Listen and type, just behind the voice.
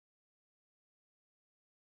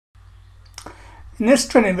In this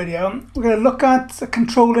training video, we're going to look at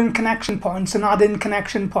controlling connection points and adding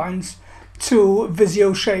connection points to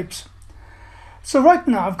Visio shapes. So right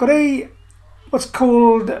now I've got what's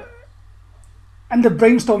called under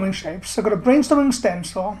brainstorming shapes. So I've got a brainstorming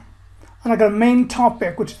stencil and I've got a main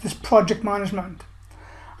topic, which is this project management.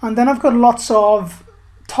 And then I've got lots of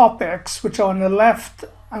topics which are on the left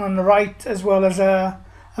and on the right, as well as a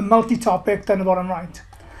multi-topic down the bottom right.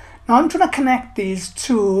 Now I'm trying to connect these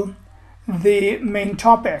to the main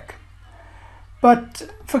topic,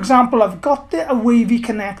 but for example I've got a wavy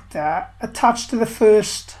connector attached to the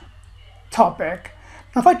first topic.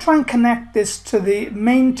 Now if I try and connect this to the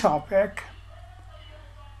main topic,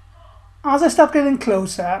 as I start getting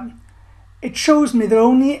closer, it shows me there are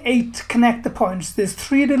only 8 connector points. There's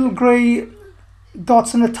 3 little grey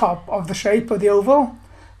dots on the top of the shape of the oval,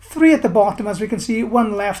 3 at the bottom, as we can see,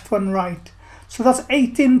 1 left, 1 right. So that's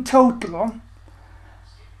 8 in total.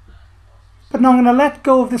 But now I'm going to let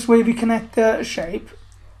go of this wavy connector shape.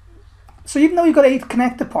 So even though we've got 8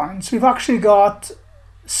 connector points, we've actually got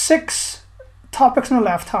 6 topics on the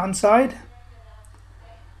left hand side,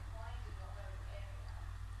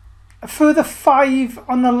 a further 5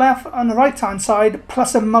 on the right hand side,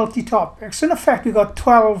 plus a multi-topic. So in effect we've got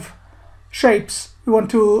 12 shapes we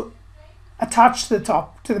want to attach to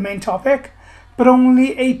the main topic, but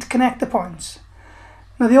only 8 connector points.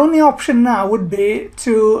 Now the only option now would be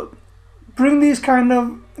to bring these kind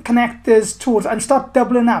of connectors towards and start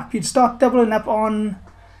doubling up. You'd start doubling up on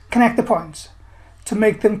connector points to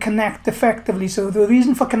make them connect effectively. So the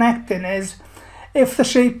reason for connecting is if the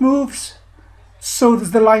shape moves, so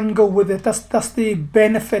does the line go with it. That's the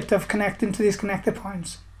benefit of connecting to these connector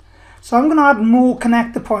points. So I'm going to add more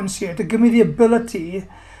connector points here to give me the ability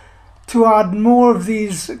to add more of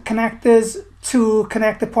these connectors to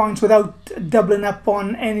connector points without doubling up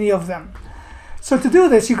on any of them. So to do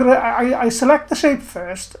this, I select the shape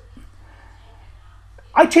first.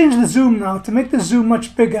 I change the zoom now to make the zoom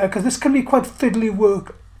much bigger, because this can be quite fiddly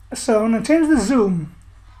work. So I'm going to change the zoom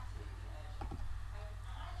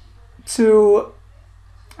to,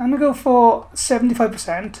 I'm going to go for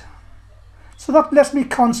 75%. So that lets me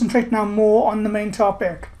concentrate now more on the main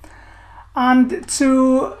topic. And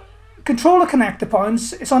to control the connector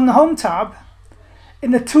points, it's on the Home tab. In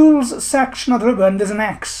the Tools section of the ribbon, there's an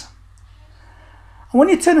X. And when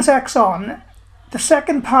you turn this X on, the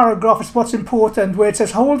second paragraph is what's important, where it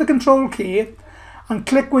says hold the control key and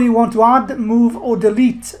click where you want to add, move or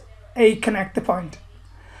delete a connector point.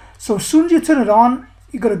 So as soon as you turn it on,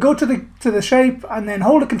 you've got to go to the shape and then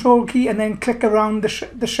hold the control key and then click around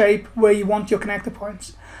the shape where you want your connector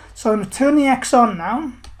points. So I'm going to turn the X on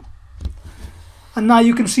now, and now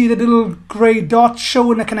you can see the little grey dot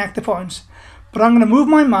showing the connector points. But I'm going to move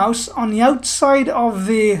my mouse on the outside of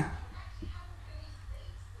the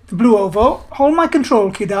blue oval, hold my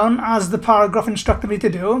control key down as the paragraph instructed me to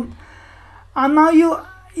do, and now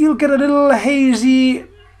you'll get a little hazy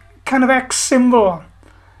kind of X symbol.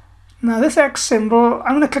 Now this X symbol,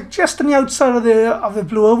 I'm going to click just on the outside of the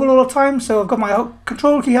blue oval all the time. So I've got my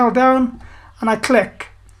control key held down and I click,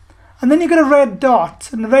 and then you get a red dot,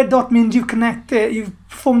 and the red dot means you've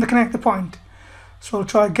performed the connector point. So I'll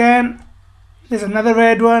try again. There's another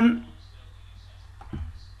red one,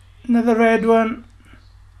 another red one.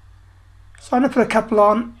 So I'm going to put a couple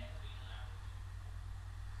on.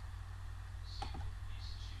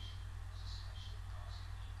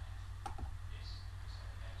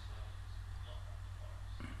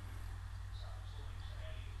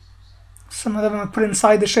 Some of them I put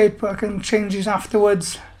inside the shape, but I can change these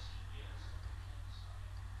afterwards.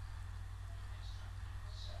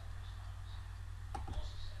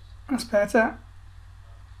 That's better.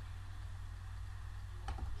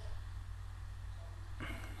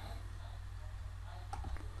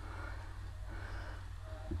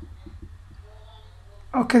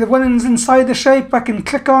 Okay, the ones inside the shape I can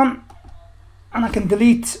click on and I can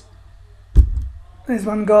delete. There's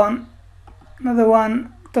one gone. Another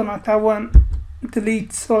one, don't like that one.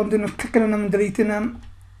 Delete. So all I'm doing is clicking on them and deleting them.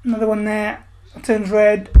 Another one there, it turns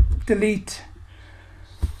red. Delete.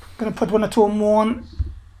 I'm going to put 1 or 2 more on.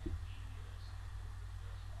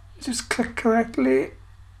 Just click correctly.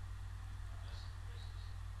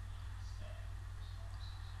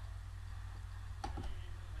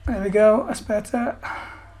 There we go, that's better.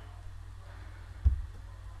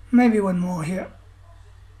 Maybe 1 more here.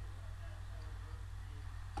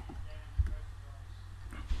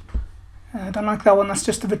 I don't like that one, that's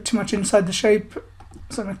just a bit too much inside the shape.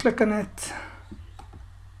 So I'm going to click on it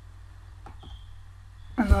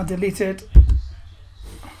and I'll delete it.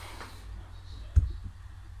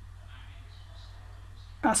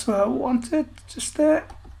 That's where I want it, just there.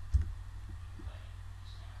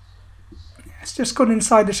 It's just going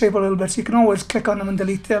inside the shape a little bit, so you can always click on them and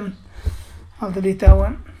delete them. I'll delete that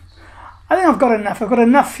one. I think I've got enough. I've got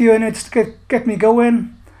enough units to get me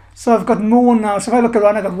going. So I've got more now. So if I look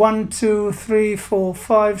around, I've got 1, 2, 3, 4,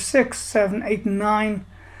 5, 6, 7, 8, 9,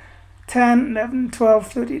 10, 11,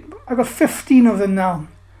 12, 13. I've got 15 of them now.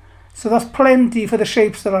 So that's plenty for the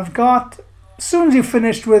shapes that I've got. As soon as you've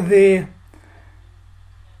finished with the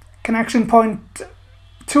connection point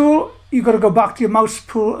tool, you've got to go back to your mouse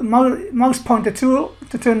pointer tool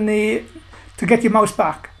to get your mouse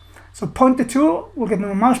back. So pointer tool will give me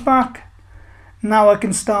my mouse back. Now I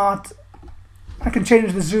can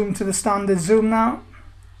change the zoom to the standard zoom now,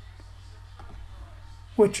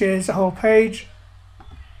 which is a whole page.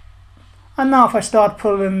 And now if I start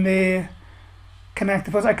pulling the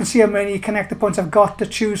connector points, I can see how many connector points I've got to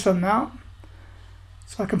choose from now.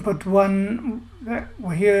 So I can put one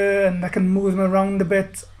here, and I can move them around a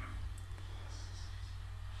bit.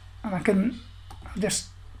 And I can just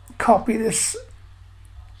copy this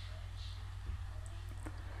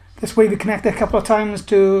wavy connector a couple of times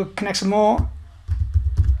to connect some more.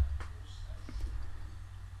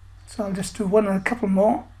 So I'll just do one and a couple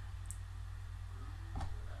more.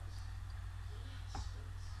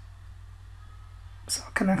 So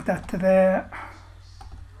I'll connect that to there.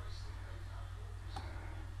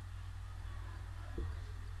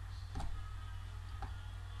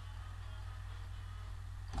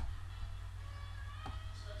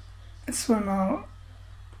 This one I'll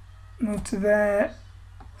move to there.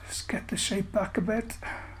 Just get the shape back a bit.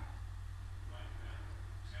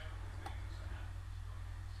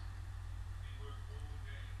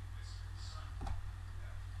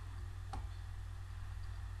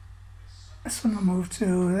 This one I'll move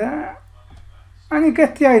to there. And you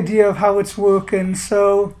get the idea of how it's working.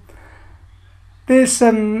 So there's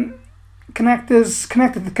some connectors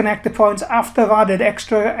connected to connector points after I've added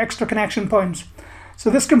extra connection points. So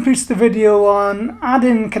this completes the video on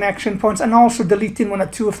adding connection points and also deleting one or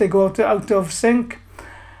two if they go out of sync.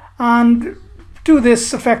 And do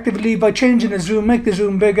this effectively by changing the zoom, make the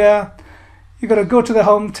zoom bigger. You've got to go to the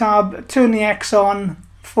Home tab, turn the X on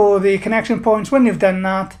for the connection points. When you've done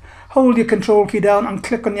that, hold your control key down and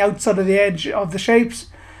click on the outside of the edge of the shapes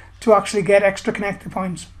to actually get extra connector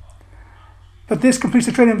points. But this completes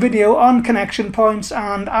the training video on connection points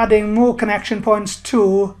and adding more connection points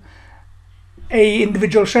to a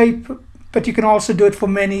individual shape, but you can also do it for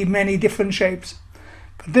many different shapes.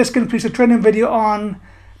 But this completes a training video on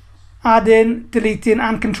adding, deleting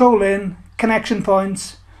and controlling connection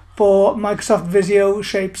points for Microsoft Visio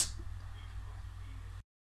shapes.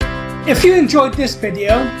 If you enjoyed this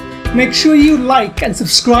video, make sure you like and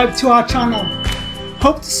subscribe to our channel.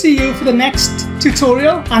 Hope to see you for the next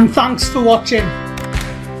tutorial, and thanks for watching.